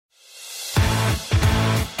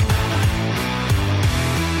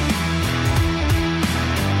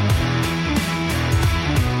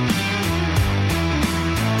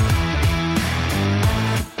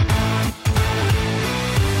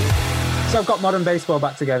I've got Modern Baseball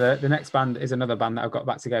back together, the next band is another band that I've got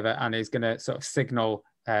back together and is going to sort of signal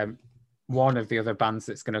one of the other bands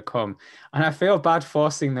that's going to come. And I feel bad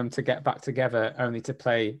forcing them to get back together only to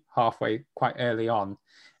play halfway quite early on.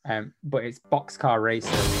 But it's Boxcar Racer.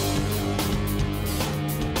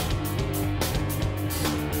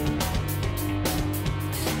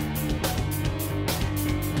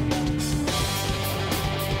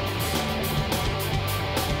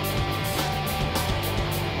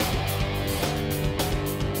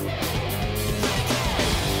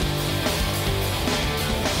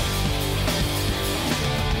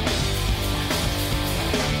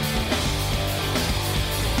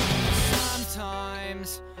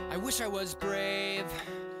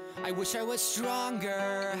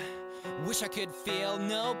 Stronger. Wish I could feel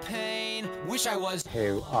no pain. Wish I was.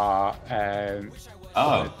 Who are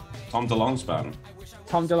Tom DeLonge's band.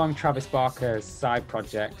 Tom DeLonge, Travis Barker's side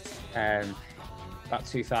project. About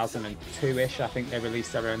 2002-ish, I think they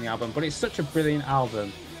released their only album. But it's such a brilliant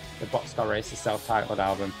album, the Boxcar Racer self-titled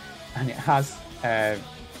album, and it has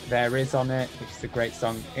There Is on it, which is a great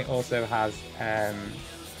song. It also has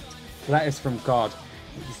Letters from God,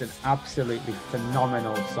 which is an absolutely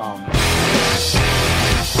phenomenal song.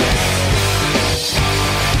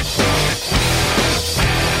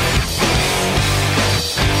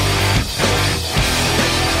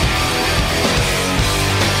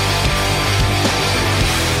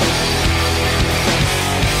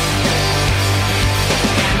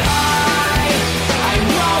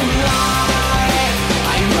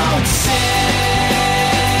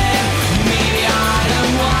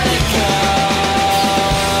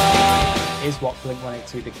 What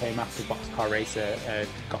Blink-182 became after Boxcar Racer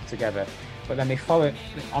got together. But then they followed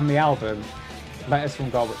on the album, Letters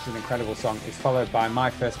from God, which is an incredible song, is followed by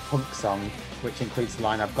My First Punk Song, which includes the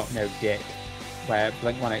line I've Got No Dick, where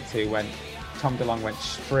Blink-182 Tom DeLonge went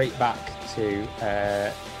straight back to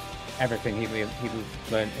everything he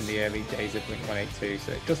learned in the early days of Blink-182,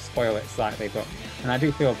 so it does spoil it slightly, and I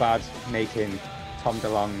do feel bad making Tom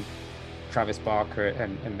DeLonge, Travis Barker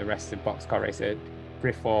and the rest of Boxcar Racer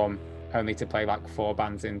reform only to play like 4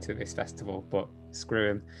 bands into this festival, but screw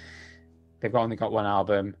them. They've only got one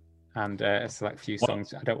album and a select few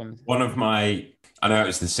songs. I know it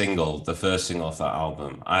was the first single off that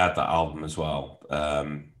album. I had that album as well.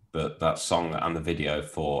 But that song and the video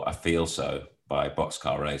for I Feel So by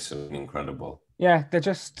Boxcar Racer was incredible. Yeah, they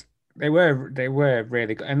were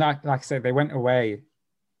really good. And like I said, they went away.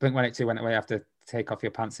 Blink-182 went away after Take Off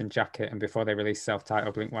Your Pants and Jacket, and before they released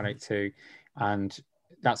self-titled Blink-182, and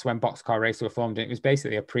that's when Boxcar Racer were formed. And it was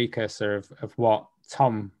basically a precursor of what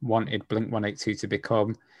Tom wanted Blink-182 to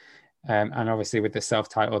become. And obviously with the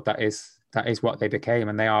self-titled, that is what they became.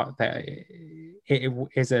 And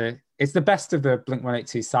it's the best of the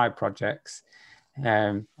Blink-182 side projects.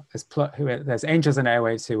 There's Angels and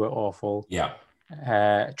Airwaves, who are awful. Yeah.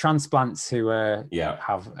 Transplants, who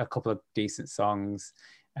have a couple of decent songs.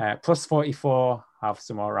 Plus 44 have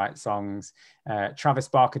some all right songs. Travis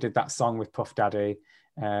Barker did that song with Puff Daddy,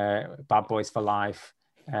 Bad Boys for Life,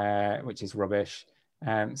 which is rubbish.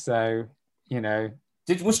 So,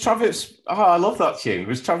 was Travis? Oh, I love that tune.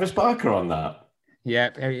 Was Travis Barker on that? Yeah,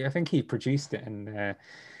 I think he produced it and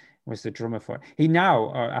was the drummer for it. He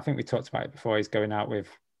now, I think we talked about it before, he's going out with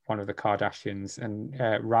one of the Kardashians and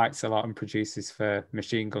writes a lot and produces for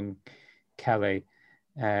Machine Gun Kelly.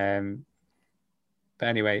 But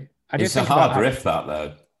anyway, it's a hard riff, that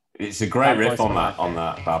though. It's a great riff on that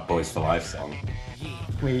Bad Boys for Life song.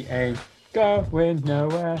 We ain't going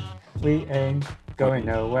nowhere. We ain't going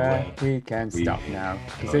nowhere. We can stop now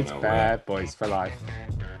because it's Bad Boys for Life.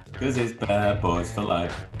 Because it's Bad Boys for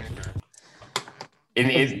Life.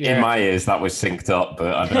 In my ears, that was synced up,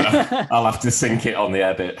 but I don't know. I'll have to sync it on the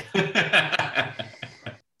edit.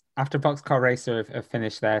 After Boxcar Racer have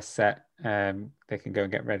finished their set, they can go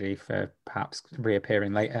and get ready for perhaps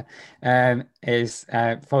reappearing later.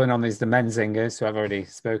 Following on is the Menzingers, who I've already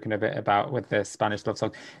spoken a bit about with the Spanish love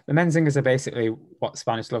song. The Menzingers are basically what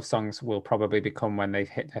Spanish love songs will probably become when they've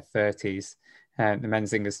hit their 30s. The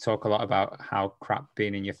Menzingers talk a lot about how crap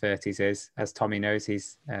being in your 30s is. As Tommy knows,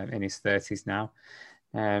 he's in his 30s now.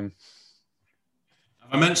 Have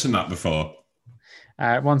I mentioned that before?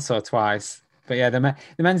 Once or twice. But yeah, the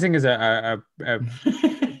Menzingers are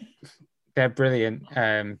they're brilliant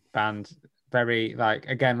band. Very like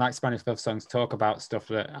Spanish love songs, talk about stuff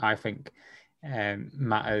that I think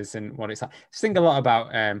matters and what it's like. Sing a lot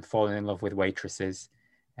about falling in love with waitresses.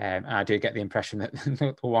 And I do get the impression that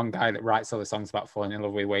the one guy that writes all the songs about falling in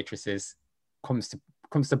love with waitresses comes to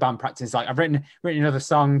band practice like, I've written another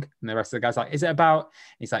song, and the rest of the guys like, is it about?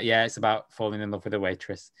 He's like, yeah, it's about falling in love with a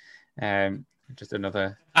waitress. just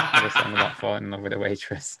another song about falling in love with a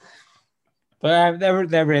waitress. But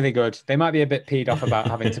they're really good. They might be a bit peed off about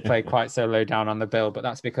having to play quite so low down on the bill, but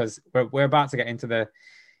that's because we're about to get into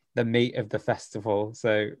the meat of the festival.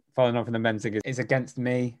 So Falling Off in the Menzing is Against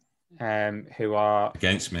Me, who are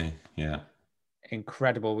Against Me, yeah,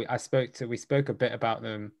 incredible. We spoke a bit about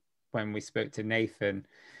them when we spoke to Nathan,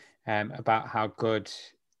 about how good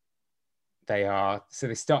they are. So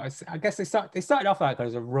they started off like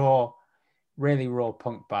as a really raw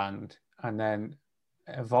punk band, and then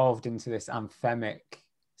evolved into this anthemic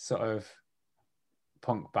sort of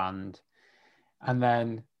punk band. And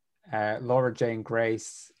then Laura Jane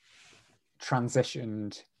Grace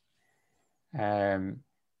transitioned, and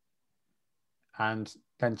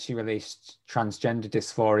then she released Transgender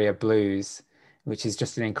Dysphoria Blues, which is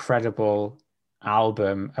just an incredible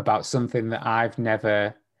album about something that I've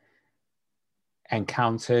never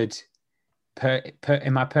encountered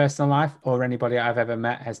in my personal life, or anybody I've ever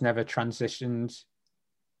met has never transitioned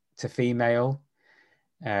to female.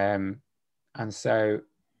 And so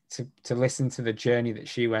to listen to the journey that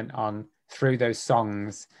she went on through those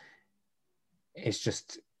songs is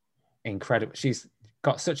just incredible. She's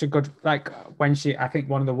got such a good, like, when I think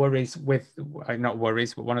one of the worries with, not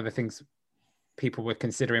worries, but one of the things people were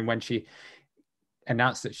considering when she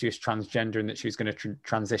announced that she was transgender and that she was going to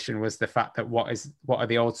transition was the fact that what are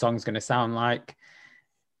the old songs going to sound like?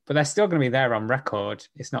 But they're still going to be there on record.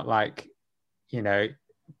 It's not like, you know,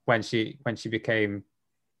 when she transitioned,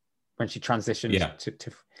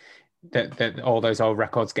 to all those old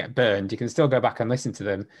records get burned. You can still go back and listen to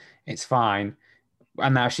them. It's fine.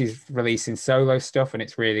 And now she's releasing solo stuff and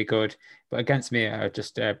it's really good. But Against Me are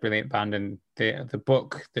just a brilliant band. And the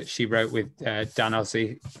book that she wrote with Dan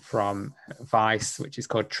Ozzie from Vice, which is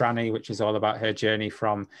called Tranny, which is all about her journey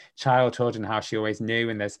from childhood and how she always knew.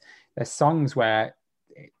 And there's songs where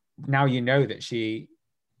now you know that she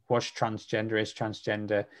was transgender, is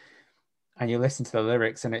transgender, and you listen to the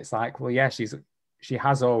lyrics and it's like, well, yeah, she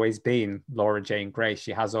has always been Laura Jane Grace.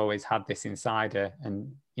 She has always had this inside her.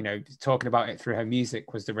 And, you know, talking about it through her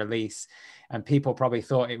music was the release. And people probably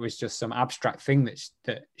thought it was just some abstract thing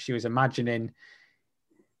that she was imagining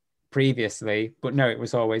previously. But no, it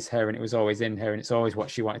was always her and it was always in her. And it's always what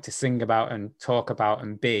she wanted to sing about and talk about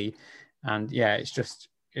and be. And yeah,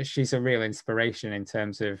 she's a real inspiration in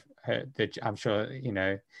terms of I'm sure, you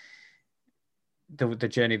know, the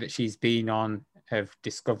journey that she's been on of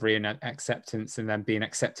discovery and acceptance, and then being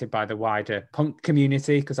accepted by the wider punk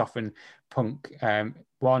community, because often punk,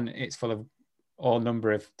 it's full of all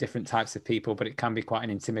number of different types of people, but it can be quite an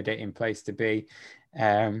intimidating place to be,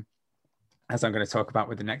 as I'm going to talk about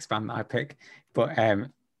with the next band that I pick. But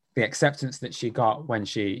the acceptance that she got when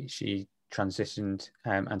she transitioned,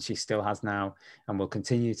 and she still has now and will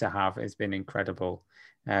continue to have, has been incredible.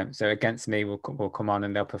 So Against Me will come on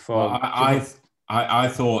and they'll perform. Well, I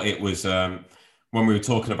thought it was, when we were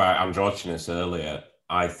talking about androgynous earlier,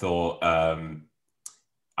 I thought,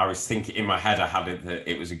 I was thinking in my head, I had it that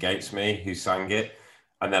it was Against Me who sang it.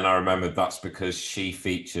 And then I remembered that's because she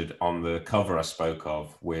featured on the cover I spoke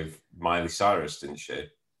of with Miley Cyrus, didn't she?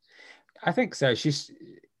 I think so.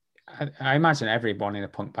 I imagine everyone in a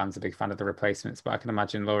punk band's a big fan of the Replacements, but I can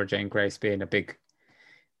imagine Laura Jane Grace being a big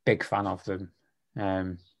fan of them.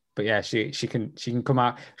 But yeah, she can come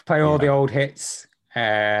out, play all the old hits,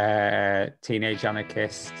 Teenage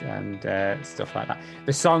Anarchist and stuff like that.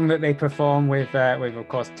 The song that they perform with of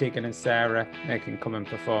course Tegan and Sarah, they can come and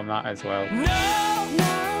perform that as well. No.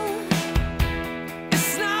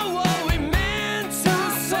 It's not what we meant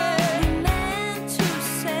to say.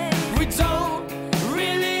 We don't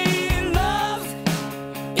really love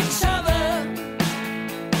each other.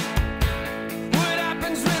 What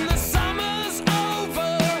happens when the summer's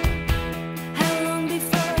over? How long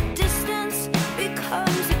before distance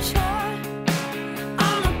becomes a chore?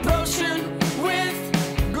 I'm approaching with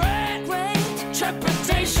great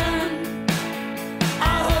trepidation. I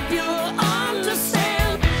hope you'll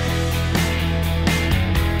understand.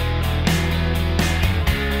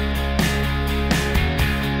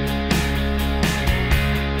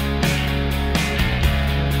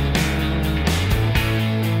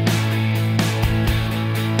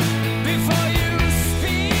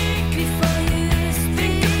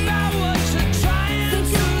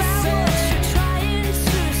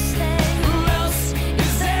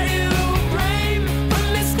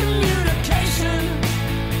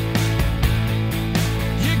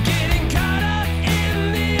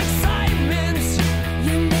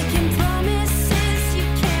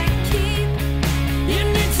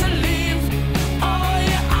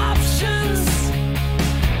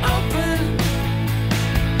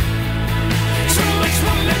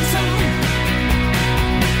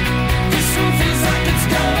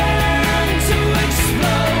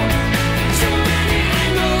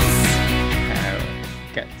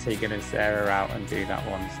 Tegan and Sarah out and do that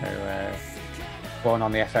one. So Born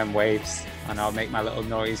on the FM waves, and I'll make my little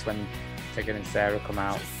noise when Tegan and Sarah come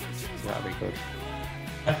out. So that'll be good.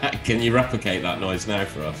 Can you replicate that noise now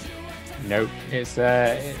for us? Nope, it's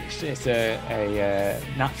a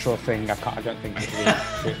natural thing. I don't think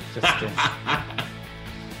it's just.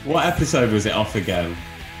 What episode was it off again?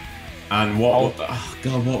 And what? Oh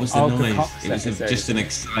God, what was the noise? It was just an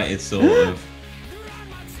excited sort of.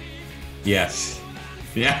 Yes.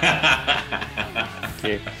 Yeah. Thank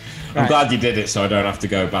you. I'm glad you did it, so I don't have to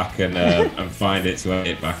go back and find it to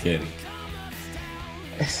edit back in.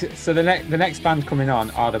 So the next band coming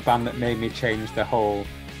on are the band that made me change the whole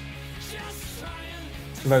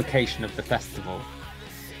location of the festival.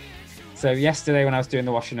 So yesterday when I was doing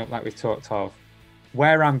the washing up like we talked of,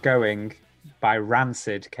 Where I'm Going by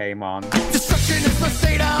Rancid came on. Destruction is my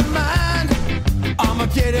state of mind.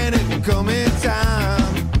 Armageddon and coming time.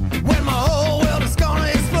 When my whole world is gonna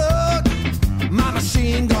explode, my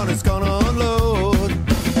machine gun is gonna unload.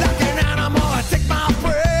 Like an animal, I take my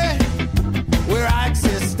prey. Where I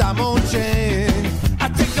exist, I'm on chain. I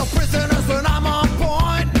take no prisoners when I'm on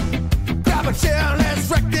point. Grab a chair and let's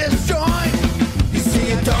wreck this joint. You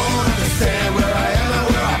see, you don't understand where I am and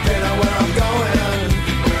where I've been and where I'm going.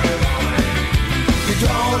 You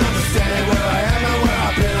don't understand where I am and where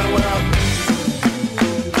I've been and where I'm.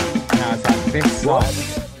 Now it's like, this song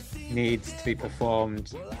needs to be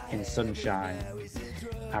performed in sunshine,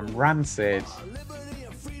 and Rancid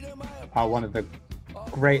are one of the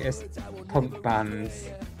greatest punk bands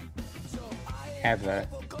ever.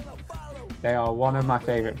 They are one of my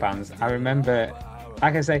favourite bands. I remember,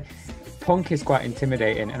 like I say, punk is quite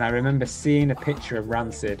intimidating, and I remember seeing a picture of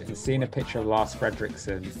Rancid and seeing a picture of Lars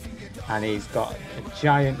Frederiksen, and he's got a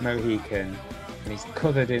giant Mohican, and he's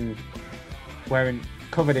covered in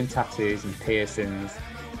tattoos and piercings,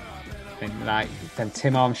 and like then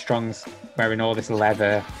Tim Armstrong's wearing all this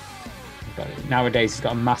leather. Nowadays he's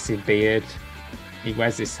got a massive beard, he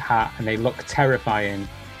wears this hat, and they look terrifying.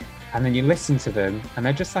 And then you listen to them and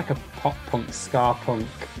they're just like a pop punk, ska punk,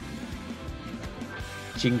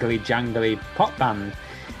 jingly jangly pop band.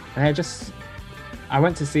 And they're just, I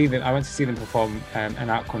went to see them perform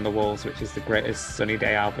an Outcome the Wolves, which is the greatest Sunny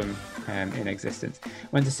Day album in existence.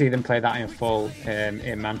 Went to see them play that in full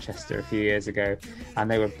in Manchester a few years ago, and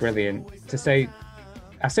they were brilliant.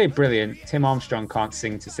 I say brilliant, Tim Armstrong can't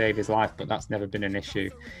sing to save his life, but that's never been an issue.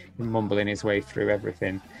 He's mumbling his way through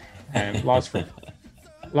everything. Lars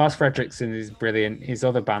Frederiksen is brilliant. His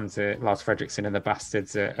other bands, Lars Frederiksen and the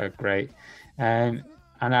Bastards, are great. And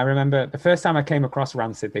I remember the first time I came across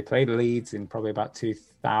Rancid, they played Leeds in probably about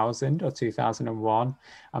 2000 or 2001.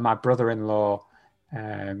 And my brother-in-law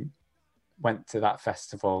went to that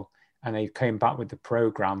festival, and he came back with the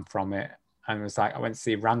program from it and was like, I went to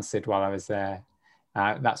see Rancid while I was there.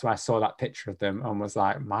 That's why I saw that picture of them and was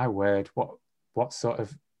like, my word, what sort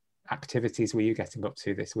of activities were you getting up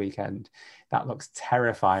to this weekend? That looks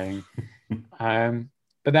terrifying. But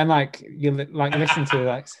then like you like listen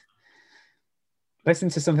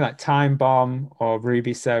to something like Time Bomb or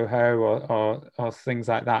Ruby Soho or things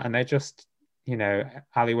like that, and they're just, you know,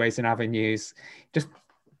 alleyways and avenues, just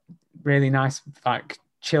really nice, like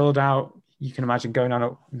chilled out. You can imagine going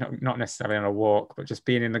on not necessarily on a walk, but just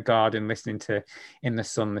being in the garden, in the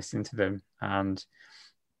sun, listening to them. And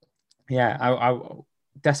yeah, I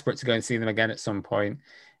desperate to go and see them again at some point.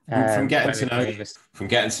 From getting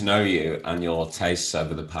to know you and your tastes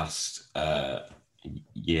over the past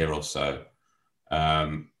year or so,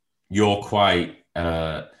 you're quite.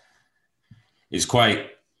 It's quite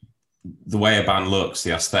the way a band looks.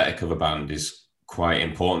 The aesthetic of a band is quite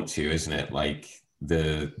important to you, isn't it? Like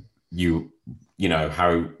you know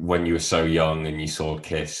how when you were so young and you saw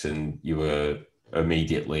Kiss and you were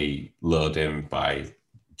immediately lured in by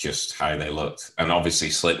just how they looked, and obviously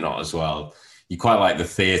Slipknot as well. You quite like the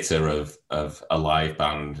theatre of a live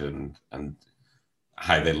band and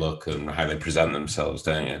how they look and how they present themselves,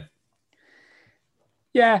 don't you?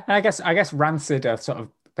 Yeah, I guess Rancid are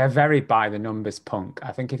they're very by the numbers punk.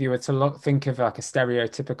 I think if you were to think of like a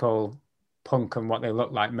stereotypical punk and what they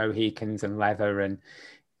look like, Mohicans and leather and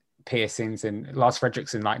piercings, and Lars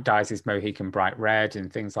Frederiksen like dyes his Mohican bright red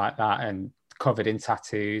and things like that, and covered in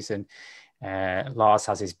tattoos, and Lars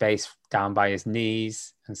has his bass down by his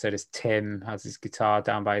knees, and so does Tim, has his guitar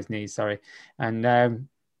down by his knees, and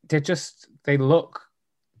they look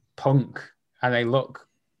punk, and they look,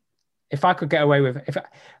 if I could get away with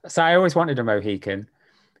so I always wanted a Mohican,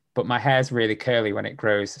 but my hair's really curly when it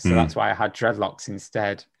grows, so that's why I had dreadlocks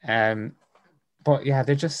instead. But yeah,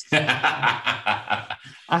 they're just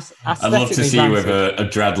I'd love to see you with a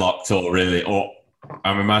dreadlocked or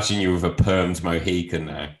I'm imagining you with a permed Mohican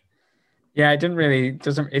now. Yeah, it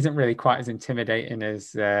isn't really quite as intimidating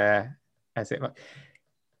as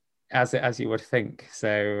as you would think.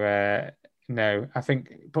 So no, I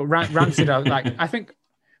think, but Rancid are like, I think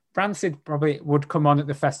Rancid probably would come on at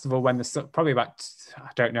the festival when probably about, I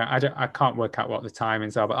don't know, I can't work out what the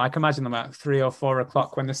timings are, but I can imagine them at 3 or 4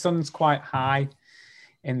 o'clock when the sun's quite high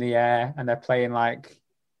in the air and they're playing like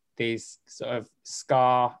these sort of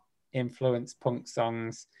ska influenced punk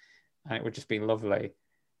songs, and it would just be lovely.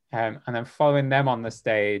 And then following them on the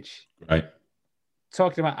stage, Right.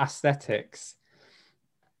 talking about aesthetics,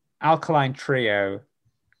 Alkaline Trio,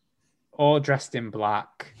 all dressed in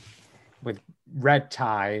black with red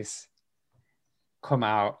ties, come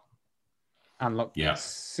out and look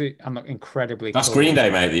look incredibly That's cool. Green Day,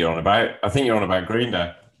 mate, that you're on about. I think you're on about Green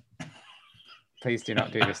Day. Please do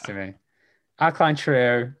not do this to me. Alkaline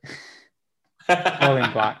Trio, all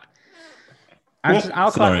in black. And just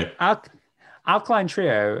Alkaline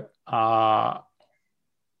Trio are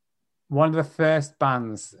one of the first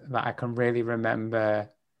bands that I can really remember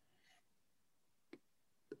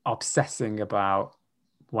obsessing about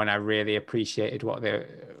when I really appreciated what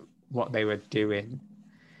they were doing.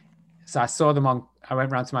 So I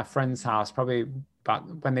went round to my friend's house probably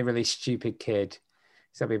about when they released Stupid Kid.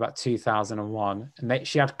 So it'll be about 2001. And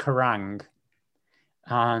she had Kerrang,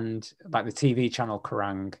 and like the TV channel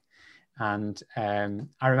Kerrang. And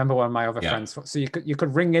I remember one of my other friends, so you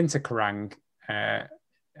could ring into Kerrang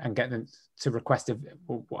and get them to request a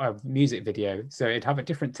music video. So it'd have a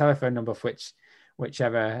different telephone number for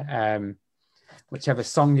whichever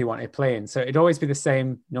song you wanted playing. So it'd always be the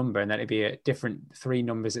same number, and then it'd be a different 3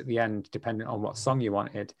 numbers at the end, depending on what song you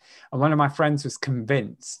wanted. And one of my friends was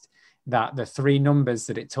convinced that the 3 numbers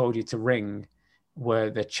that it told you to ring were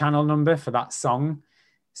the channel number for that song.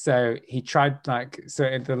 So he tried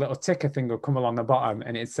so the little ticker thing would come along the bottom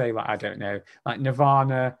and it'd say like, I don't know, like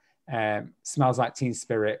Nirvana, Smells Like Teen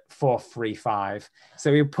Spirit 435.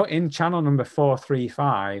 So he put in channel number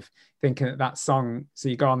 435, thinking that song. So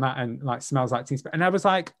you go on that and like Smells Like Teen Spirit. And I was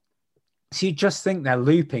like, so you just think they're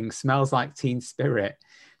looping Smells Like Teen Spirit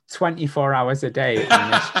 24 hours a day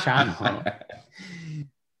on this channel.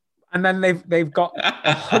 And then they've got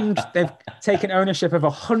they've taken ownership of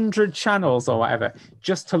 100 channels or whatever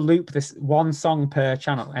just to loop this one song per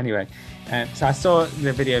channel. Anyway, so I saw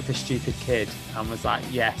the video for Stupid Kid and was like,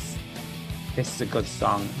 yes, this is a good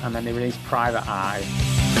song. And then they released Private Eye.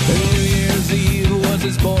 New Year's Eve was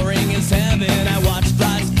as boring as heaven. I watched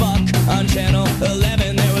Flies Fuck on channel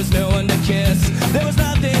 11. There was no one to kiss. There was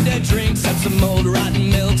nothing to drink except some old rotten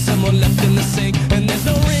milk someone left in the sink. And there's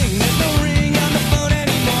no ring on the phone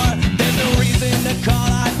anymore. There's no reason to call.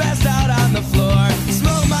 I passed out on the floor.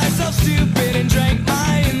 Smoked myself stupid and drank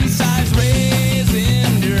my insides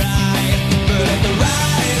raisin dry. But at the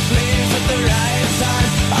right place at the right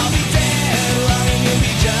time, I'll be dead long and you'll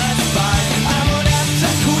be just fine. I won't have to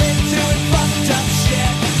quit doing fucked up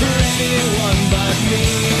shit for anyone but me.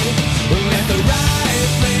 At the right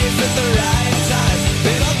place at the right time,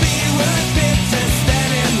 it'll be worth it to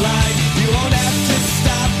stand in line. You won't have to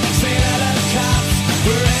stop saying out of cops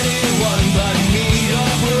for anyone but me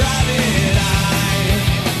or Private Eye.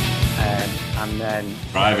 And then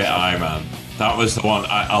Private Eye, man. That was the one.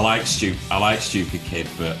 I like Stupid Kid,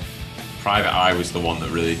 but Private Eye was the one that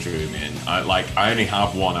really drew me in. I only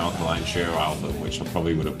have one Alkaline Trio album, which I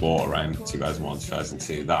probably would have bought around 2001,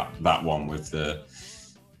 2002. That one with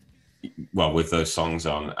with those songs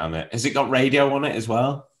on. And has it got radio on it as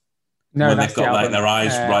well? No, when that's they've got the like album. their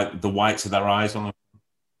eyes, the whites of their eyes on them.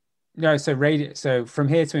 No, so From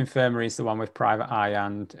Here to Infirmary is the one with Private Eye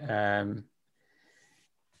and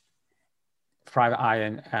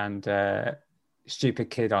Stupid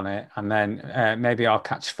Kid on it, and then Maybe I'll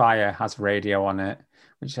Catch Fire has radio on it,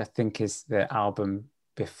 which I think is the album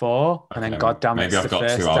before, and then Goddamn Maybe It's I've the got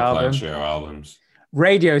first two Alkaline album. Trio albums.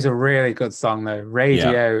 Radio is a really good song though.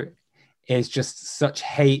 Radio is just such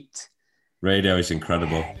hate. Radio is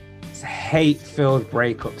incredible. It's a hate-filled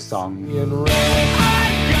breakup song.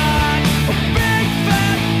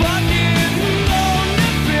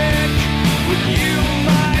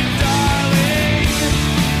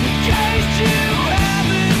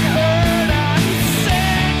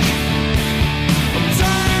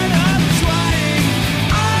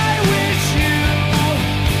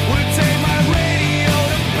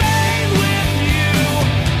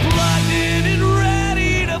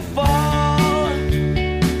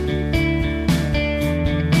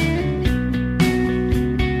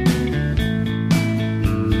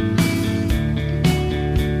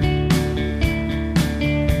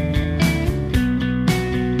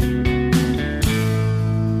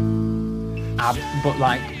 But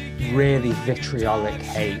like really vitriolic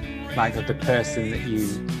hate. like of the person that you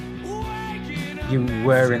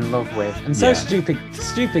were in love with. And so Yeah.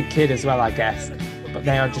 stupid kid as well, I guess. But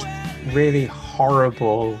they are just really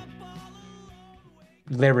horrible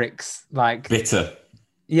lyrics, like Bitter.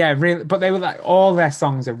 yeah, really. But they were like, all their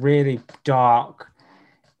songs are really dark,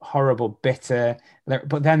 horrible, bitter.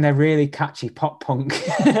 But then they're really catchy pop punk,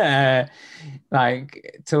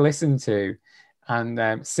 like to listen to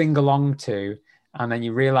and sing along to. And then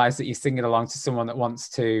you realize that you're singing along to someone that wants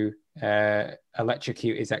to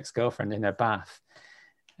electrocute his ex-girlfriend in her bath,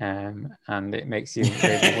 and it makes you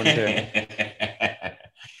really wonder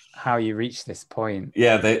how you reach this point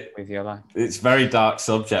Yeah, with your life. it's very dark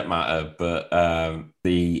subject matter, but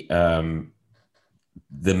the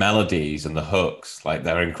melodies and the hooks, like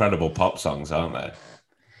they're incredible pop songs, aren't they?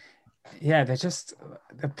 Yeah, they're just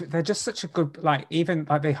such a good, like, even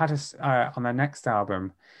like they had on their next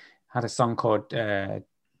album had a song called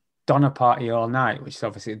Donner Party All Night, which is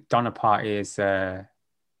obviously Donner Party is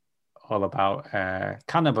all about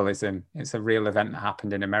cannibalism. It's a real event that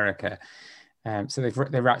happened in America. So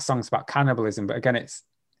they write songs about cannibalism, but again, it's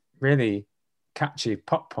really catchy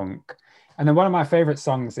pop punk. And then one of my favorite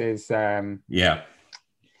songs is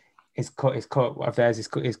called of theirs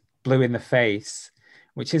is Blue in the Face,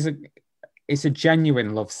 which is it's a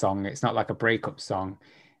genuine love song. It's not like a breakup song,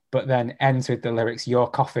 but then ends with the lyrics "Your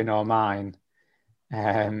coffin or mine."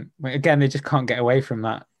 Again, they just can't get away from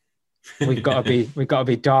that. We've got to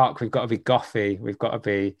be dark. We've got to be gothy. We've got to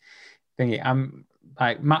be thingy. I'm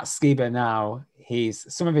like Matt Skiba now.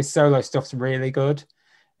 Some of his solo stuff's really good,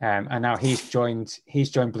 and now he's joined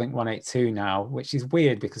Blink-182 now, which is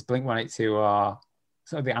weird because Blink-182 are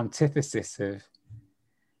sort of the antithesis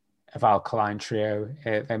of Alkaline Trio.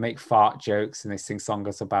 They make fart jokes and they sing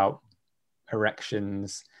songs about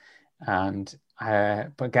erections, and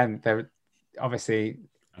but again, they're obviously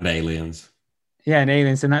And aliens. Yeah, and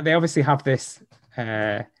aliens, and they obviously have this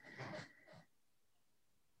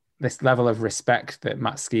this level of respect that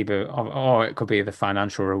Matt Skiba, or it could be the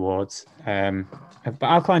financial rewards. But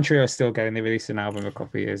Alkaline Trio is still going. They released an album a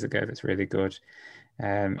couple of years ago that's really good.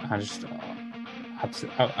 I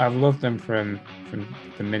love them from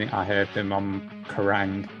the minute I heard them on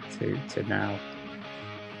Kerrang to now.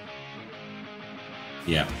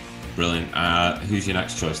 Yeah, brilliant. Who's your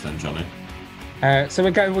next choice then, Johnny? So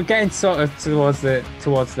we're getting sort of towards the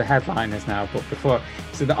headliners now, but before,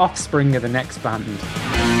 so The Offspring are the next band.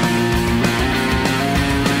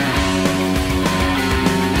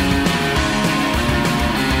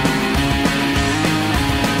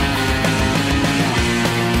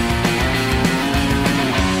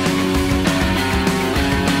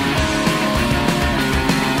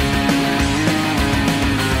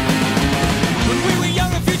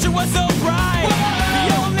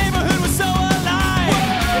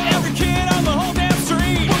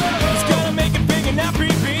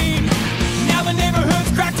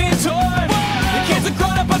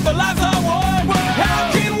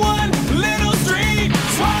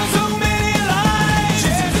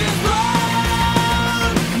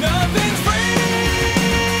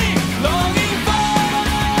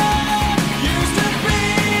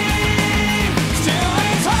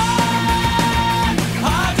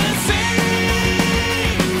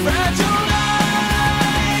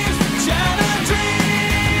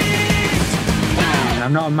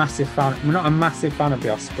 I'm not a massive fan of The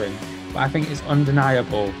Offspring, but I think it's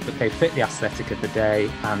undeniable that they fit the aesthetic of the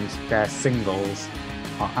day, and their singles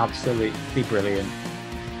are absolutely brilliant.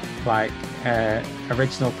 Like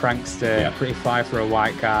Original Prankster, Pretty Fly for a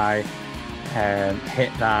White Guy,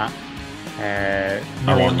 Hit That,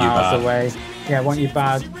 Million Miles Away. Yeah, I Want You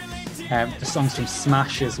Bad. The songs from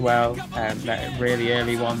Smash as well, the really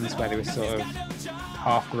early ones where they were sort of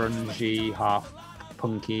half grungy, half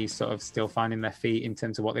punky, sort of still finding their feet in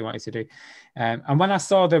terms of what they wanted to do. And when I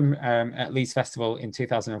saw them at Leeds Festival in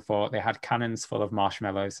 2004, they had cannons full of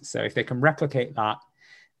marshmallows. So if they can replicate that,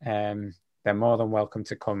 they're more than welcome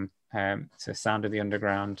to come to Sound of the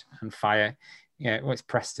Underground and fire. Yeah, well, it's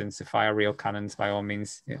Preston, so fire real cannons by all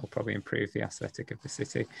means. It'll probably improve the aesthetic of the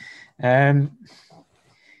city. But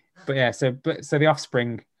yeah, so The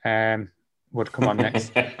Offspring would come on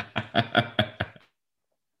next.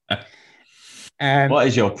 What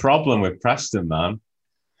is your problem with Preston, man?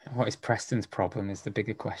 What is Preston's problem is the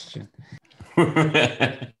bigger question.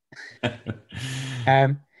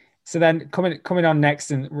 So then coming on next,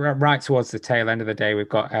 and right towards the tail end of the day, we've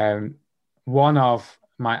got one of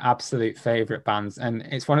my absolute favorite bands. And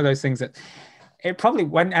it's one of those things that it probably,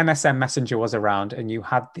 when MSN Messenger was around and you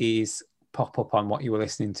had these pop up on what you were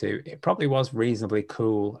listening to, it probably was reasonably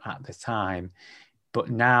cool at the time. But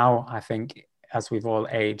now I think as we've all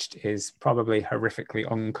aged, is probably horrifically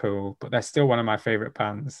uncool, but they're still one of my favorite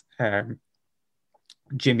bands.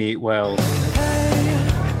 Jimmy Eat World.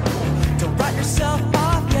 Don't write yourself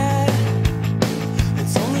off yet.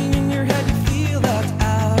 It's only in your head you feel left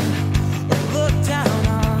out or looked down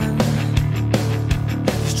on.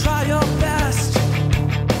 Just try your best.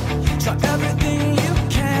 Try everything you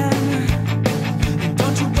can. And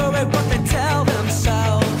don't you worry what they tell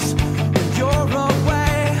themselves when you're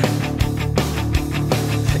away.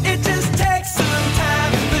 It just takes some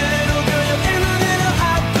time. Little girl, you're in a little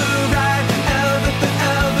out the right.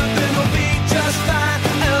 Everything will be just fine.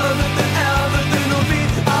 Everything will be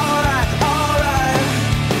alright.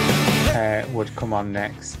 Would come on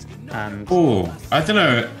next, and I don't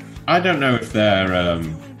know if they're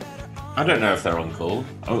uncool,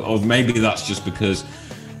 or maybe that's just because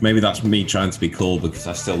maybe that's me trying to be cool because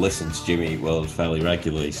I still listen to Jimmy Eat World fairly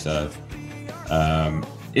regularly. So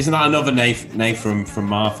isn't that another Nathan from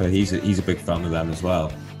Martha? He's a big fan of them as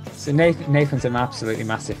well. So Nathan's an absolutely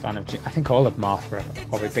massive fan of I think all of Martha are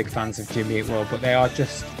probably big fans of Jimmy Eat World, but they are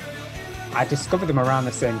just, I discovered them around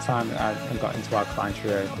the same time that I got into Alkaline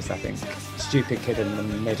Trio, because I think Stupid Kid in the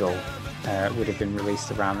Middle would have been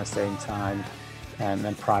released around the same time,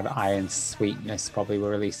 and Private Eye and Sweetness probably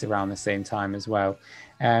were released around the same time as well.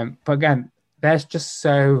 But again, they're just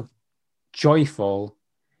so joyful,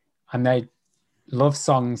 and they love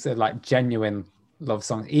songs that are like genuine love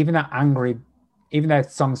songs. Even their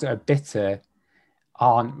songs that are bitter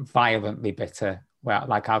aren't violently bitter, well,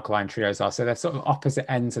 like Alkaline Trios are. So they're sort of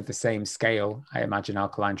opposite ends of the same scale, I imagine,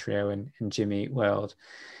 Alkaline Trio and Jimmy Eat World.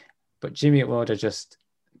 But Jimmy Eat World are just...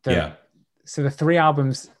 So the 3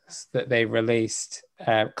 albums that they released,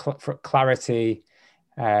 Clarity,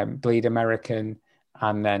 Bleed American,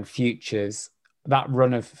 and then Futures, that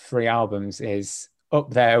run of 3 albums is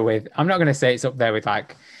up there with... I'm not going to say it's up there with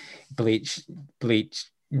like Bleach,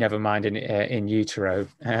 Nevermind, in Utero,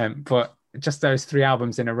 but just those 3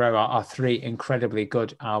 albums in a row are 3 incredibly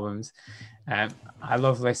good albums. I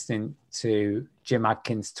love listening to Jim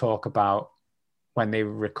Adkins talk about when they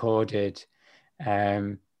recorded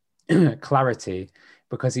Clarity,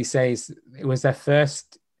 because he says it was their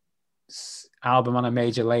first album on a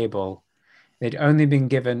major label. They'd only been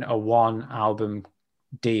given a 1-album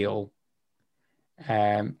deal.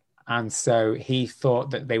 And so he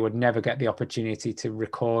thought that they would never get the opportunity to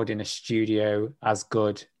record in a studio as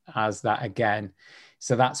good as that again.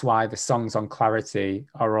 So that's why the songs on Clarity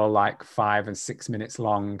are all like 5 and 6 minutes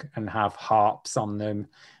long and have harps on them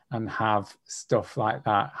and have stuff like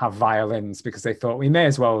that, have violins, because they thought we may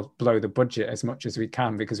as well blow the budget as much as we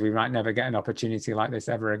can because we might never get an opportunity like this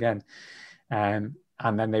ever again. And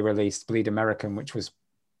then they released Bleed American, which was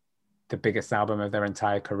the biggest album of their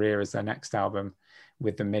entire career, as their next album,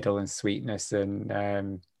 with The Middle and Sweetness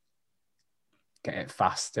and Get It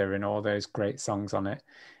Faster and all those great songs on it.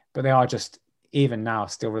 But they are just, even now,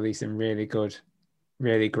 still releasing really good,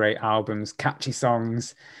 really great albums, catchy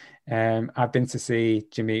songs. I've been to see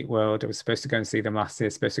Jimmy Eat World. I was supposed to go and see them last year,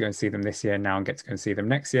 supposed to go and see them this year now, and get to go and see them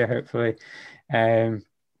next year, hopefully. But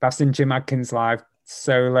I've seen Jim Adkins live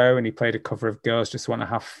solo, and he played a cover of Girls Just Want to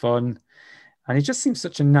Have Fun. And he just seems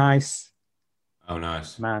such a nice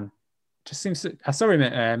man. Just seems I saw him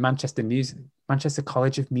at Manchester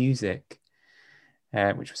College of Music,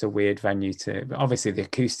 which was a weird venue but obviously the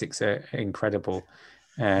acoustics are incredible.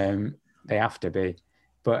 They have to be.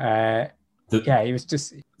 But he was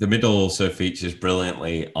just... The Middle also features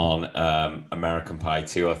brilliantly on American Pie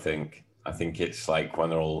 2, I think. I think it's like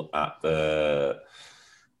when they're all at the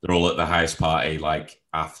highest party, like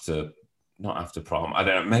not after prom. I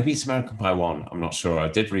don't know. Maybe it's American Pie 1. I'm not sure. I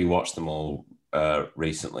did rewatch them all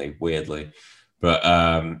recently, weirdly. But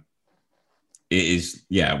it is,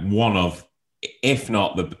 one of, if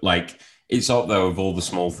not it's up there with All the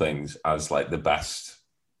Small Things as like the best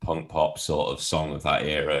punk pop sort of song of that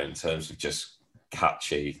era in terms of just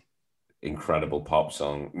catchy, incredible pop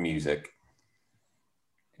song music.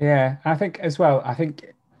 Yeah, I think as well,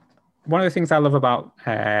 one of the things I love about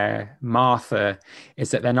Martha is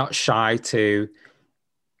that they're not shy to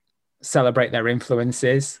celebrate their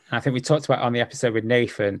influences. And I think we talked about on the episode with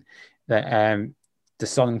Nathan that the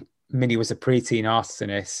song Minnie Was a Preteen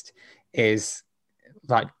Arsonist is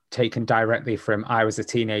like taken directly from I Was a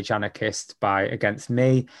Teenage Anarchist by Against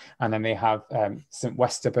Me. And then they have St.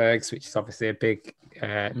 Westerbergs, which is obviously a big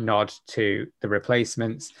nod to the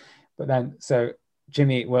Replacements. But then, so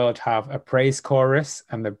Jimmy Eat World have a praise chorus,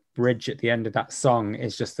 and the bridge at the end of that song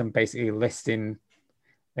is just them basically listing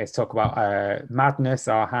They talk about Madness,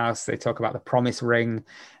 Our House. They talk about The Promise Ring.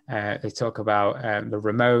 They talk about the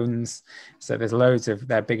Ramones. So there's loads of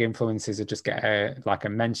their big influences that just get a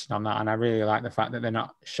mention on that. And I really like the fact that they're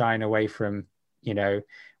not shying away from,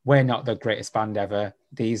 we're not the greatest band ever.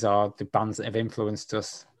 These are the bands that have influenced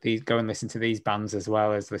us. Go and listen to these bands as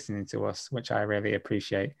well as listening to us, which I really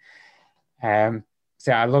appreciate. So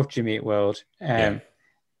I love Jimmy Eat World. In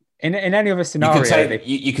any other scenario,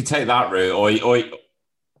 you could take that route,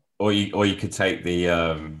 or you could take the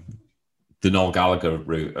Noel Gallagher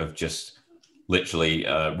route of just literally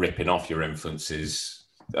ripping off your influences,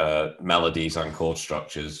 melodies and chord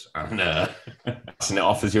structures, and passing it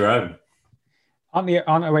off as your own.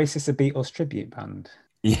 Aren't Oasis a Beatles tribute band?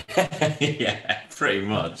 Yeah, pretty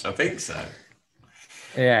much. I think so.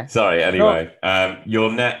 Yeah. Sorry. Anyway,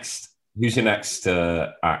 your next. Who's your next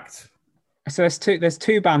act? So there's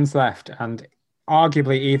two bands left, and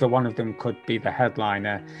arguably either one of them could be the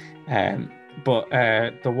headliner. But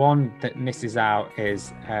the one that misses out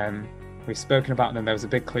is, we've spoken about them, there was a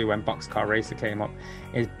big clue when Boxcar Racer came up,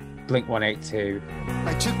 is Blink-182.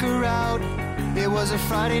 I took her out, it was a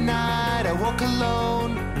Friday night, I woke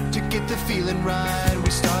alone to get the feeling right. We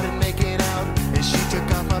started making out and she took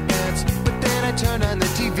off my pants, but then I turned on the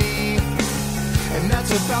TV, and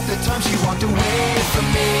that's about the time she walked away from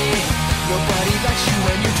me. Nobody likes you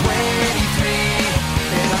when you're 23,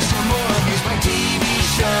 and I still more abuse my TV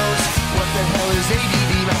shows. What the hell is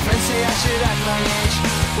ADD? My friends say I should act my age.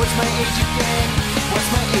 What's my age again? What's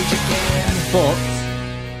my age again? But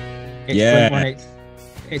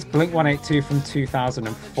it's Blink-182 from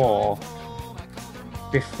 2004.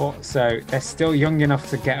 So they're still young enough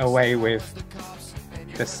to get away with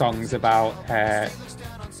the songs about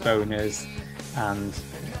boners and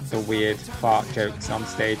the weird fart jokes on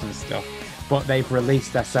stage and stuff. But they've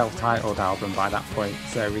released their self-titled album by that point,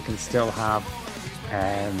 so we can still have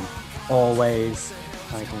Always,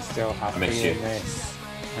 and we can still have Feeling This,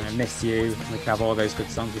 and I Miss You, and we can have all those good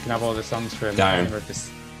songs. We can have all the songs from Enema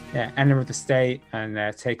of the State,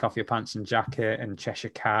 and Take Off Your Pants and Jacket, and Cheshire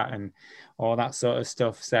Cat, and all that sort of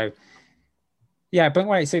stuff. So yeah,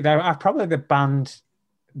 Blink-182, they're probably the band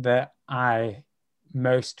that I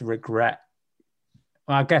most regret.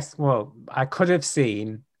 I could have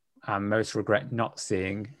seen and most regret not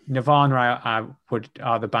seeing. Nirvana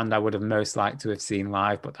are the band I would have most liked to have seen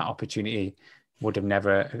live, but that opportunity would have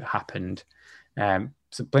never happened. So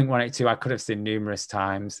Blink-182 I could have seen numerous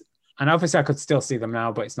times, and obviously I could still see them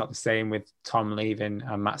now, but it's not the same with Tom leaving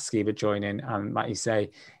and Matt Skiba joining, and like you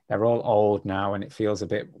say, they're all old now, and it feels a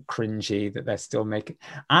bit cringy that they're still making.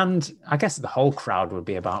 And I guess the whole crowd would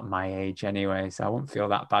be about my age anyway, so I wouldn't feel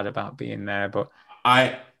that bad about being there. But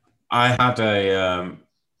I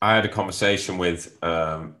had a conversation with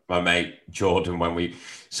my mate Jordan when we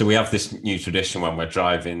have this new tradition when we're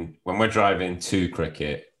driving to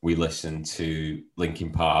cricket, we listen to Linkin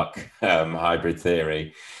Park, Hybrid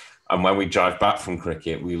Theory, and when we drive back from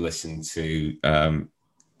cricket, we listen to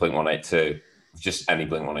Blink-182, just any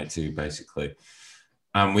Blink-182 basically.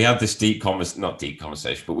 And we had this not deep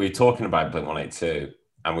conversation, but we were talking about Blink-182,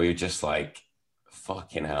 and we were just like,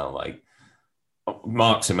 fucking hell, like,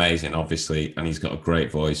 Mark's amazing, obviously, and he's got a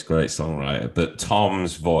great voice, great songwriter. But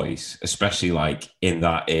Tom's voice, especially like in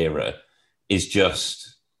that era, he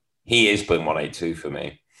is Blink-182 for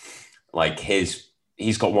me. Like he's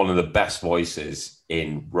got one of the best voices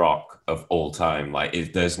in rock of all time.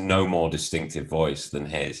 Like there's no more distinctive voice than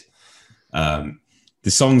his. The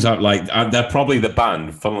songs are like, they're probably the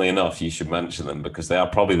band, funnily enough, you should mention them, because they are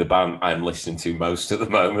probably the band I'm listening to most at the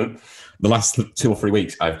moment. The last 2 or 3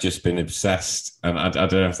 weeks, I've just been obsessed. And I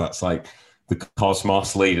don't know if that's like the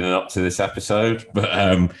cosmos leading up to this episode, but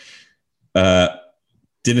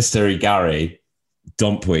Dinistery Gary,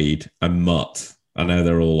 Dumpweed, and Mutt. I know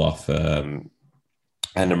they're all off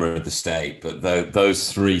Enema of the State, but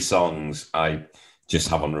those three songs I just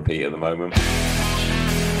have on repeat at the moment.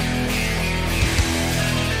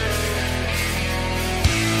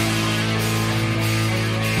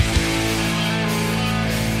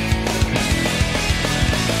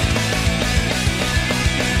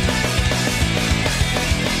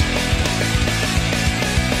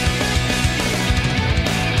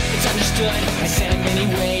 I said in many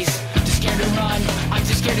ways, too scared to run, I'm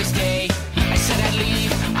too scared to stay. I said I'd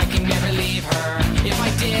leave, I can never leave her. If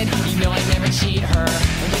I did, you know I'd never cheat her.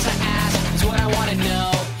 And this I ask is what I want to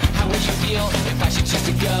know. How would you feel if I should choose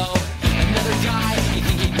to go? Another guy, you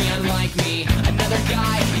think he'd be unlike me? Another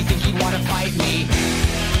guy, you think he'd want to fight me?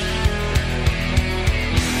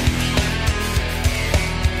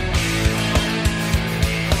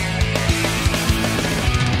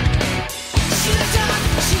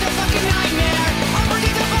 She's a fucking nightmare. I'm ready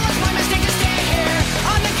to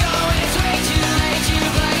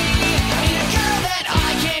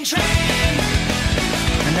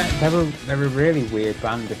they're a really weird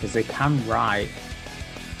band because they can write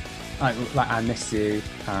like I Miss You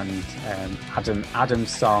and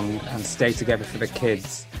Adam's Song and Stay Together for the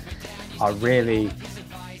Kids are really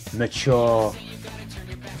mature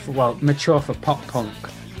for pop punk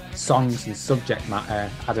songs and subject matter.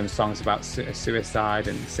 Adam's Song's about suicide,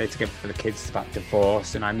 and Stay Together for the Kids is about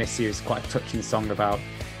divorce, and I Miss You is quite a touching song about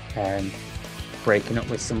breaking up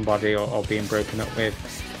with somebody or being broken up with.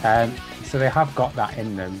 So they have got that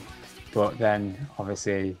in them, but then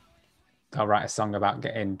obviously they'll write a song about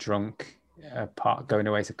getting drunk, going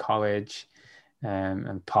away to college,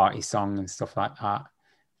 and party song and stuff like that.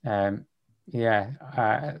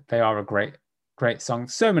 They are a great song.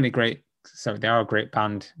 They are a great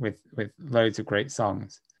band with loads of great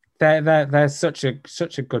songs. They're such a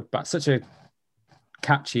good band, such a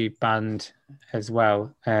catchy band as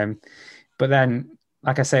well. But then,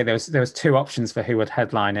 like I say, there was two options for who would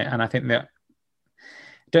headline it, and I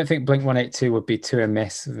don't think Blink-182 would be too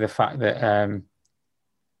amiss with the fact that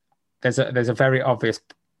there's a very obvious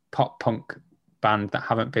pop punk band that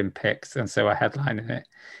haven't been picked, and so are headlining it.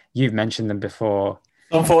 You've mentioned them before.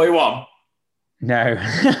 Sum 41. No.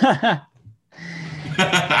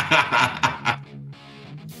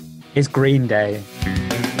 It's Green Day.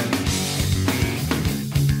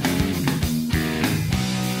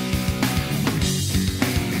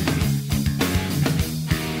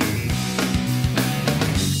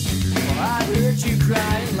 I heard you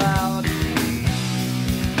crying loud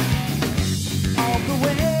all the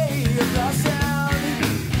way across town.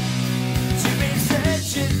 You've been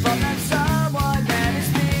searching for that someone that is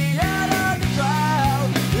beyond on the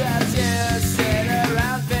crowd. As you sit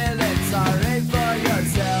around feeling sorry for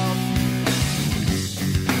yourself.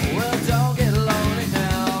 Well, don't get lonely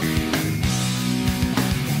now.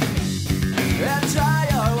 And try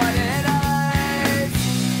your white eyes.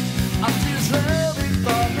 I'm just rolling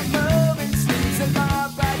for the moving streets of my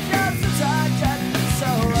backyard. So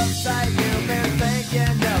uptight you've been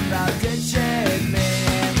thinking about ditching me.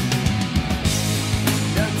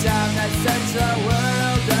 No time that sends the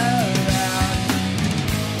world around.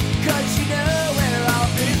 'Cause you know where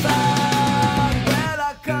I'll be found when I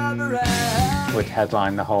come around. Would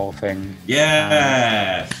headline the whole thing.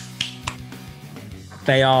 Yeah.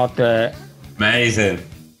 They are Amazing.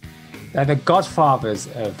 they're the godfathers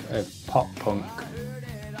of pop punk.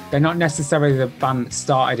 They're not necessarily the band that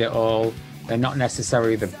started it all. They're not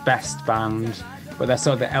necessarily the best band, but they're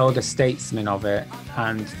sort of the elder statesmen of it.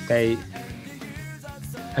 And they,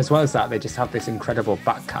 as well as that, they just have this incredible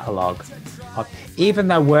back catalogue. Even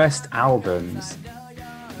their worst albums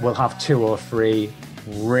will have 2 or 3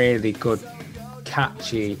 really good,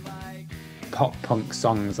 catchy pop punk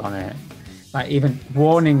songs on it. Like even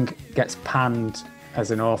Warning gets panned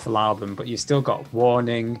as an awful album, but you've still got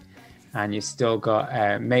Warning, and you've still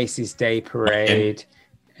got Macy's Day Parade,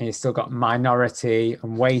 and you've still got Minority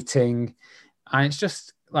and Waiting, and it's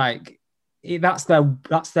just like that's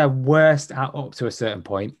their worst up to a certain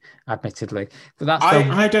point, admittedly. But that's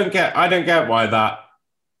I don't get why that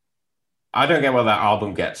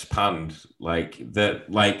album gets panned. The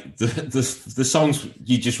songs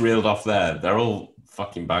you just reeled off there, they're all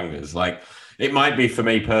fucking bangers. Like, it might be for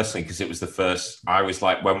me personally because it was the first. I was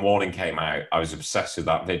like, when Warning came out, I was obsessed with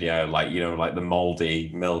that video, like the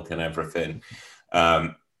moldy milk and everything.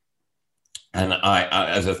 And I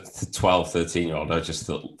as a 12, 13-year-old, I just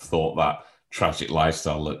thought that tragic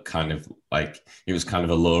lifestyle looked kind of like, it was kind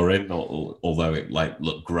of alluring, although it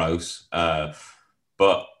looked gross.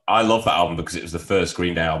 But I love that album because it was the first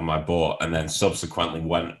Green Day album I bought, and then subsequently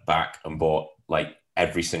went back and bought like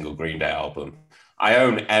every single Green Day album. I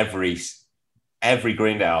own every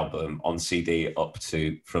Green Day album on CD up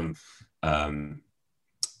to from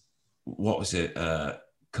what was it?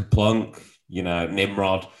 Kaplunk,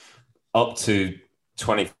 Nimrod, up to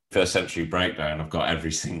 21st Century Breakdown. I've got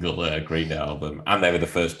every single Green Day album, and they were the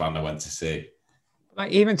first band I went to see.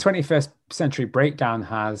 Like even 21st Century Breakdown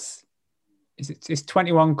has is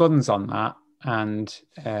 21 Guns on that, and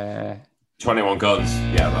 21 Guns,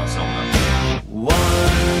 yeah, that's on that.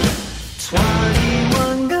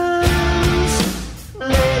 21 guns,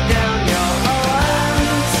 lay down your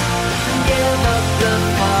arms and give up the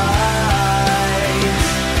fight.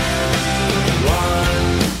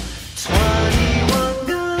 21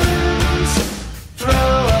 guns, throw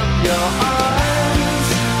up your arms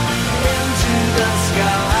into the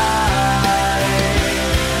sky.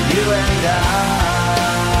 You and I.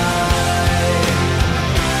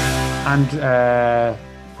 And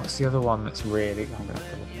what's the other one that's really? I'm gonna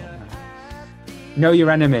have to look it up now. Know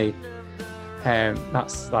Your Enemy.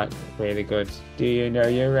 That's like really good. Do you know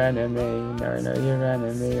your enemy? No, your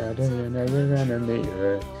enemy. Or do you know your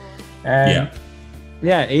enemy?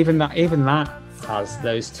 Yeah, even that has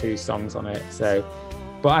those two songs on it. So,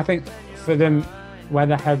 but I think for them, where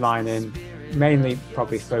they're headlining, mainly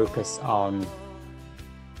probably focus on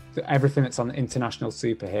everything that's on international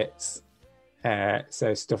super hits.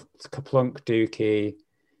 So stuff Kaplunk, Dookie,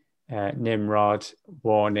 Nimrod,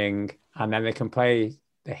 Warning, and then they can play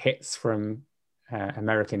the hits from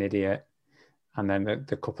American Idiot, and then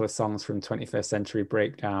the couple of songs from 21st Century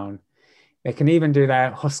Breakdown. They can even do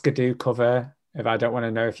their Husker Du cover. If I Don't Want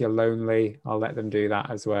to Know If You're Lonely, I'll let them do that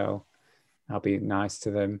as well. I'll be nice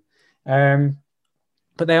to them.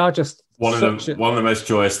 But they are just one of the most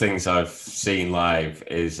joyous things I've seen live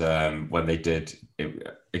is when they did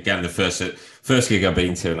it, again, the first gig I've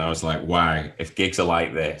been to, and I was like, wow, if gigs are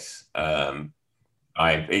like this,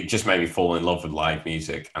 it just made me fall in love with live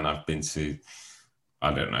music. And I've been to,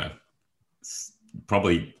 I don't know,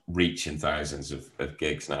 probably reaching thousands of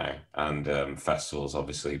gigs now, and festivals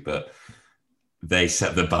obviously, but they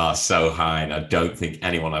set the bar so high, and I don't think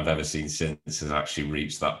anyone I've ever seen since has actually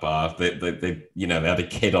reached that bar. They had a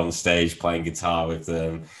kid on stage playing guitar with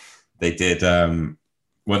them. They did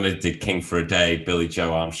when they did King for a Day, Billy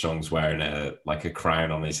Joe Armstrong's wearing a crown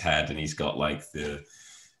on his head, and he's got like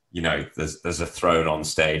there's a throne on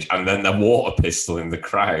stage, and then the water pistol in the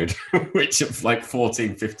crowd, which of like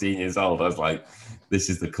 14, 15 years old, I was like, this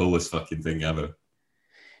is the coolest fucking thing ever.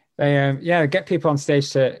 They get people on stage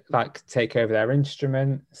to like take over their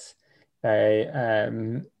instruments. They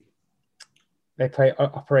play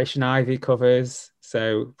Operation Ivy covers,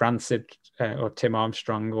 so Rancid or Tim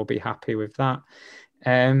Armstrong will be happy with that.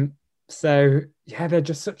 So yeah, they're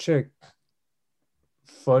just such a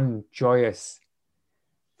fun, joyous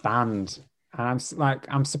band, and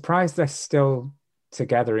I'm surprised they're still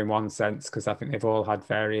together in one sense, because I think they've all had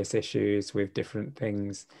various issues with different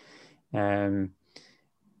things.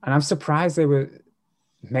 And I'm surprised they were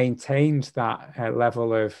maintained that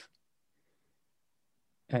level of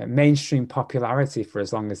mainstream popularity for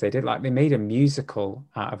as long as they did. Like, they made a musical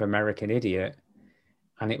out of American Idiot,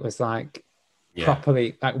 and it was like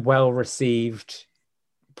properly like well received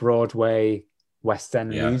Broadway West End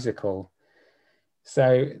musical.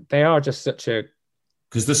 So they are just such a,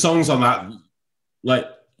 because the songs on that, like,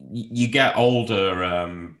 you get older,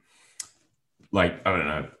 like, I don't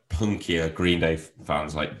know, punkier Green Day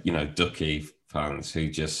fans, like, Ducky fans, who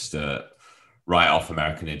just write off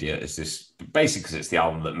American Idiot as this, basically because it's the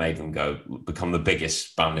album that made them become the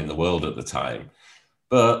biggest band in the world at the time.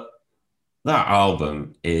 But that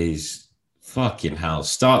album is fucking hell,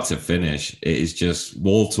 start to finish. It is just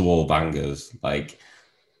wall to wall bangers. Like,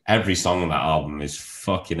 every song on that album is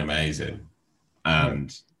fucking amazing.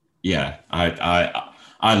 And yeah,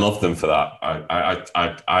 I love them for that.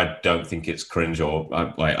 I don't think it's cringe or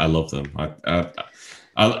I love them.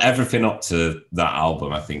 Everything up to that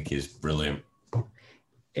album, I think, is brilliant.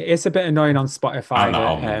 It's a bit annoying on Spotify. And that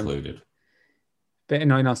album included. Bit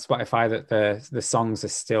annoying on Spotify that the songs are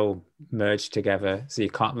still merged together, so you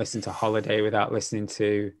can't listen to Holiday without listening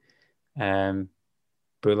to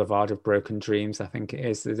Boulevard of Broken Dreams. I think it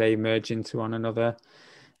is that they merge into one another.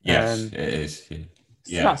 Yes, it is.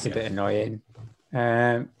 So that's a bit annoying.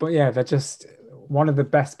 But yeah, they're just one of the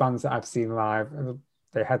best bands that I've seen live.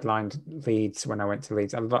 They headlined Leeds when I went to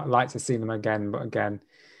Leeds. I'd like to see them again, but again,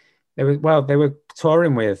 they were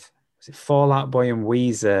touring with, was it Fall Out Boy and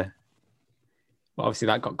Weezer? Well, obviously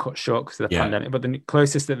that got cut short because of the pandemic. But the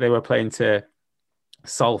closest that they were playing to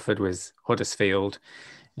Salford was Huddersfield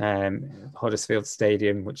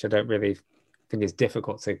Stadium, which I don't really think is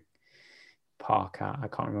difficult to park at. I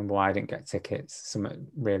can't remember why I didn't get tickets. Something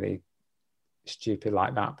really stupid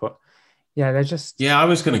like that. But yeah, they're just... Yeah, I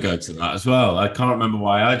was going to go to that as well. I can't remember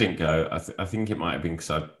why I didn't go. I think it might have been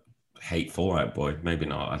because I hate Fall Out Boy. Maybe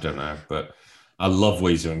not. I don't know. But I love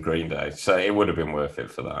Weezer and Green Day. So it would have been worth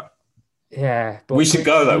it for that. Yeah. But we should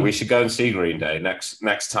go, though. We should go and see Green Day. Next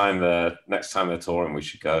time they're touring, we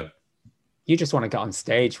should go. You just want to get on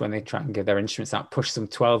stage when they try and give their instruments out, push some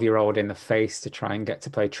 12-year-old in the face to try and get to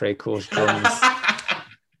play Trey Cool's drums.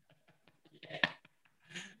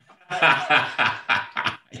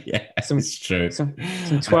 Yeah, it's true. Some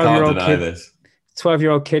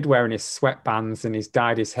 12-year-old kid wearing his sweatbands, and he's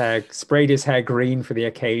dyed his hair, sprayed his hair green for the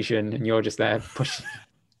occasion, and you're just there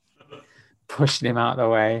pushing him out of the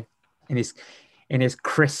way in his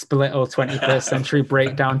crisp little 21st Century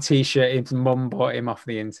Breakdown t-shirt his mum bought him off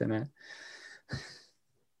the internet.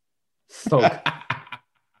 Thug.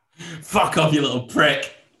 Fuck off, you little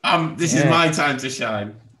prick. This is my time to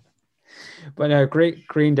shine. But no,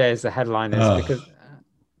 Green Day is the headliners because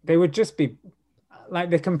they would just be like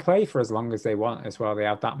they can play for as long as they want as well. They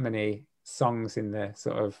have that many songs in their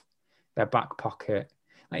sort of their back pocket.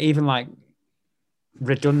 Like even like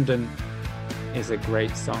Redundant is a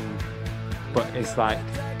great song, but it's like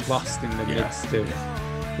lost in the midst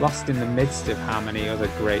of how many other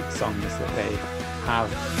great songs that they have.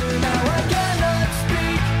 Now I cannot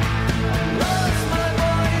speak. I lost my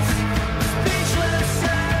voice. Speechless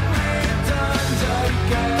and redundant.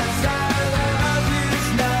 'Cause our love is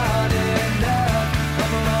not enough.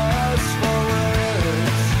 I'm lost for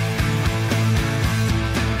words.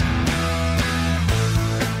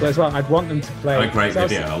 But as well, I'd want them to play. What a great so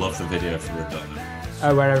video. I love the video for Redundant.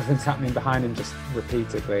 Oh, where everything's happening behind him just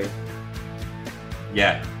repeatedly.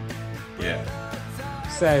 Yeah. Yeah.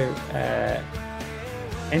 So,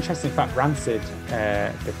 interesting fact, Rancid,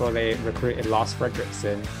 before they recruited Lars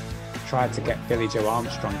Fredriksson, tried to get Billy Joe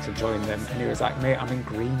Armstrong to join them, and he was like, mate, I'm in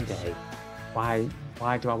Green Day. Why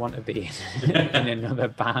do I want to be in another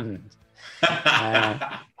band?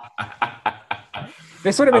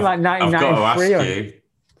 This would have been like I've got to 1993 ask or you,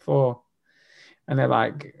 4. And they're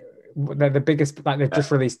the biggest, like they've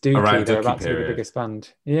just released Dookie. around They're Dookie about to be the period. biggest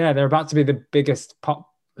band. Yeah, they're about to be the biggest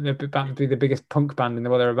pop, they're about to be the biggest punk band in the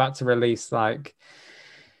world. They're about to release like,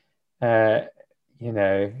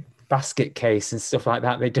 Basket Case and stuff like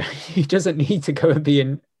that. He doesn't need to go and be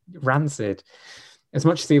in Rancid. As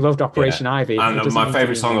much as he loved Operation Ivy. he And doesn't my need to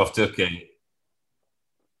favourite be song in- off Dookie,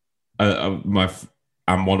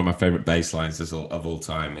 and one of my favourite bass lines of all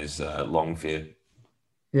time is Longview.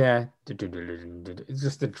 Yeah. It's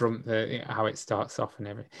just the drum, how it starts off and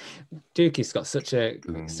everything. Dookie's got so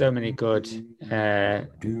many good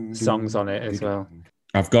songs on it as well.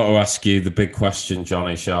 I've got to ask you the big question,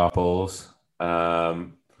 Johnny Sharples,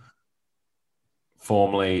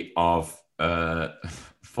 formerly of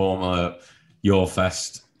former Your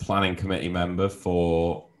Fest planning committee member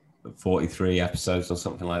for 43 episodes or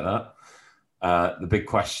something like that. The big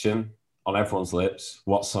question on everyone's lips: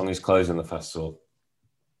 what song is closing the festival?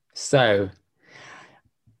 So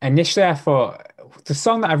initially I thought the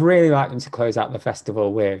song that I'd really like them to close out the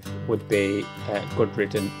festival with would be Good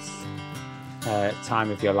Riddance,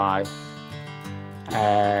 Time of Your Life,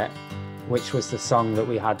 which was the song that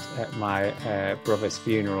we had at my brother's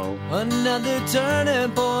funeral. Another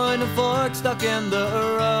turning point, a fork stuck in the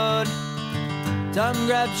road. Time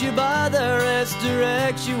grabs you by the wrist,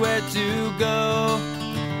 directs you where to go.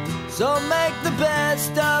 So make the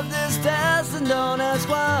best of this test and don't ask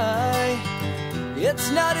why. It's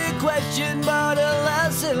not a question but a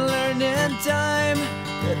lesson learned in time.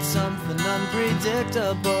 It's something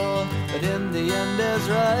unpredictable, but in the end is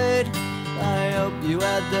right. I hope you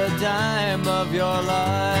had the time of your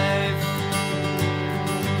life.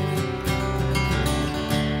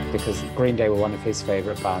 Because Green Day were one of his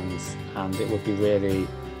favourite bands, and it would be really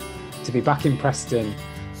to be back in Preston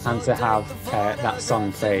and to have that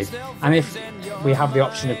song played. And if we have the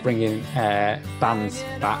option of bringing bands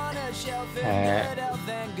back,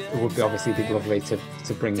 it would be obviously be lovely to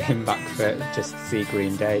bring him back for just to see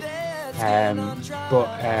Green Day.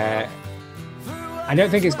 But I don't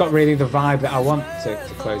think it's got really the vibe that I want to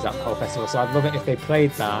close out the whole festival. So I'd love it if they played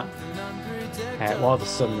that while the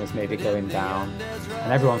sun was maybe going down,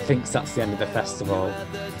 and everyone thinks that's the end of the festival,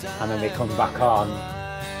 and then they come back on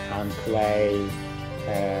and play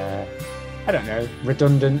I don't know,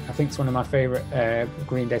 Redundant. I think it's one of my favourite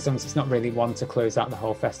Green Day songs. It's not really one to close out the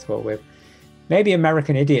whole festival with. Maybe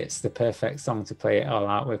American Idiot's the perfect song to play it all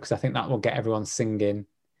out with, because I think that will get everyone singing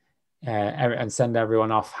and send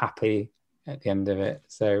everyone off happy at the end of it.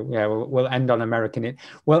 So yeah, we'll end on American Idiot.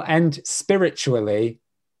 We'll end spiritually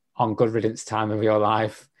on Good Riddance, Time of Your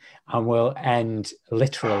Life, and we'll end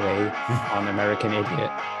literally on American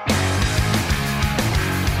Idiot.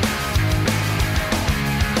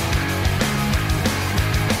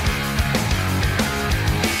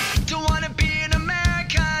 Don't wanna be an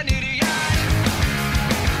American idiot.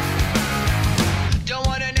 Don't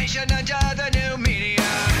want a nation under the new media.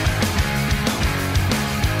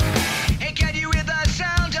 And can you hear the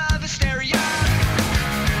sound of hysteria?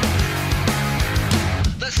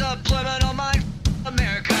 The subliminal mind,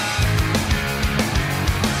 America.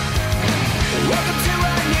 Welcome to a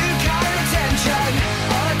new kind of tension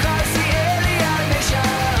all across the alien nation.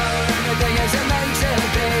 Everything isn't meant to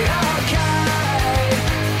be okay.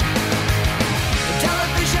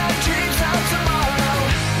 Television dreams of tomorrow.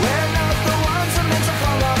 We're not the ones I'm meant to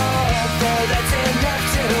follow. Though that's enough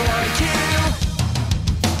to argue.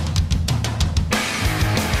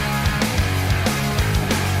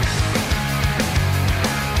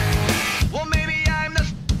 Well, maybe I'm the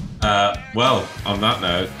Well, on that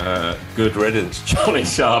note, good riddance, Johnny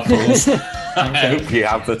Sharples. I hope you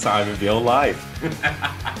have the time of your life.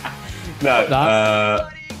 No,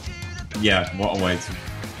 yeah, what a way to...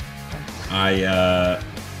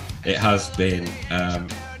 it has been,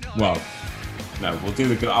 well, no, we'll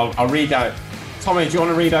do the... I'll read out... Tommy, do you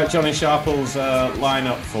want to read out Johnny Sharple's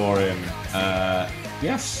lineup for him?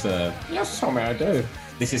 Yes, Tommy, I do.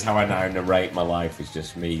 This is how I now narrate my life, is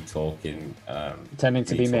just me talking. Pretending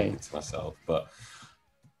to be me. To myself, but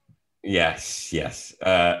yes.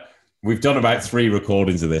 We've done about 3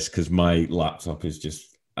 recordings of this because my laptop is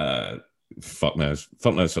just... fuck knows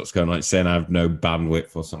what's going on. It's saying I have no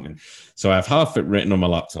bandwidth or something. So I have half of it written on my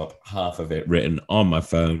laptop, half of it written on my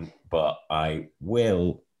phone, but I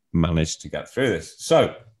will manage to get through this.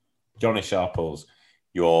 So, Johnny Sharple's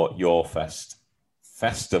Your Fest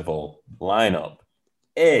festival lineup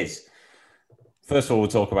is, first of all, we'll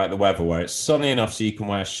talk about the weather, where it's sunny enough so you can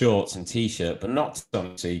wear shorts and t-shirt, but not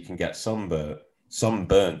sunny so you can get sunburnt.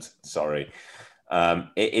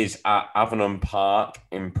 It is at Avenham Park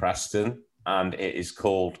in Preston, and it is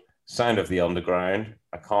called Sound of the Underground.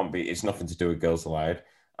 It's nothing to do with Girls Aloud,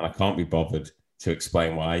 and I can't be bothered to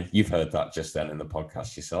explain why. You've heard that just then in the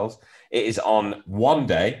podcast yourselves. It is on one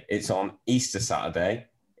day. It's on Easter Saturday,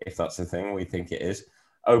 if that's the thing we think it is.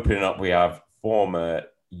 Opening up, we have former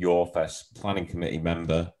Your Fest planning committee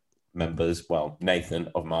members, well, Nathan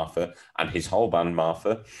of Martha and his whole band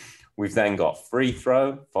Martha. We've then got Free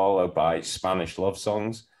Throw, followed by Spanish Love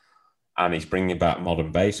Songs, and he's bringing back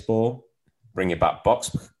Modern Baseball, bringing back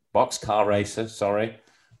Boxcar Racer,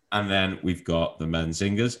 and then we've got the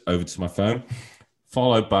Menzingers, over to my phone,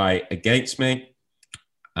 followed by Against Me,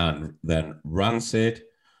 and then Rancid,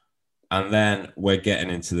 and then we're getting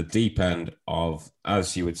into the deep end of,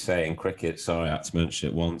 as you would say in cricket, sorry, I had to mention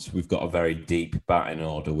it once, we've got a very deep batting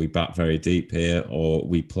order. We bat very deep here, or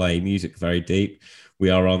we play music very deep. We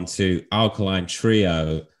are on to Alkaline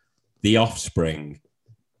Trio, The Offspring,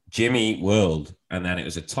 Jimmy Eat World, and then it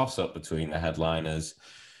was a toss-up between the headliners.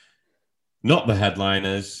 Not the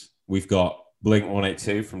headliners. We've got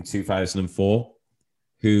Blink-182 from 2004,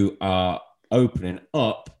 who are opening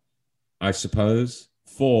up, I suppose,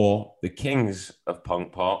 for the kings of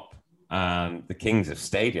punk pop and the kings of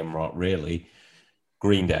stadium rock, really,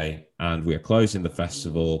 Green Day. And we're closing the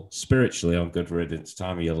festival spiritually on Good Riddance,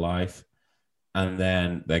 Time of Your Life. And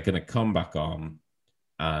then they're going to come back on,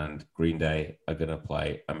 and Green Day are going to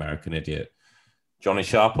play American Idiot. Johnny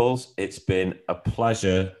Sharples, it's been a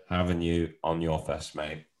pleasure having you on Your Fest,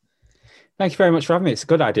 mate. Thank you very much for having me. It's a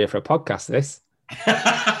good idea for a podcast, this.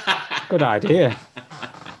 Good idea.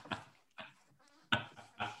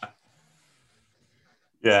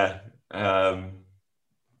 Yeah.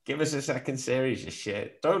 Give us a second series, you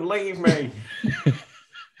shit. Don't leave me.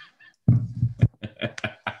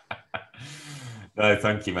 No,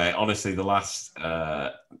 thank you, mate. Honestly, the last,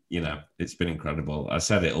 it's been incredible. I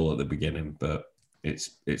said it all at the beginning, but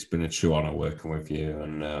it's been a true honor working with you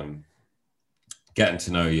and getting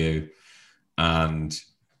to know you, and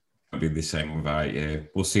it'll be the same without you.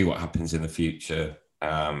 We'll see what happens in the future.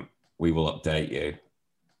 We will update you.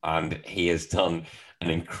 And he has done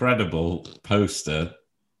an incredible poster,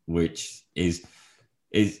 which is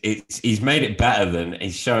he's made it better than,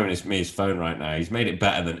 he's showing me his phone right now. He's made it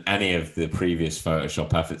better than any of the previous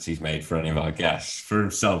Photoshop efforts he's made for any of our guests. For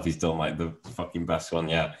himself, he's done like the fucking best one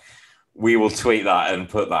yet. We will tweet that and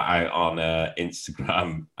put that out on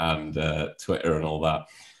Instagram and Twitter and all that.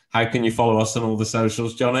 How can you follow us on all the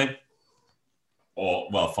socials, Johnny? Or,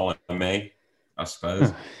 well, follow me, I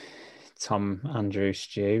suppose. Tom, Andrew,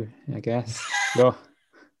 Stu, I guess.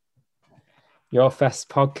 Your Fest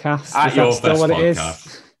podcast. At is Your that still Fest what podcast. it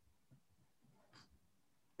is?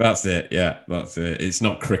 That's it. Yeah, that's it. It's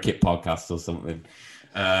not cricket podcast or something.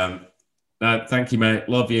 Thank you, mate.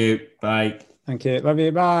 Love you. Bye. Thank you. Love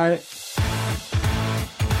you. Bye.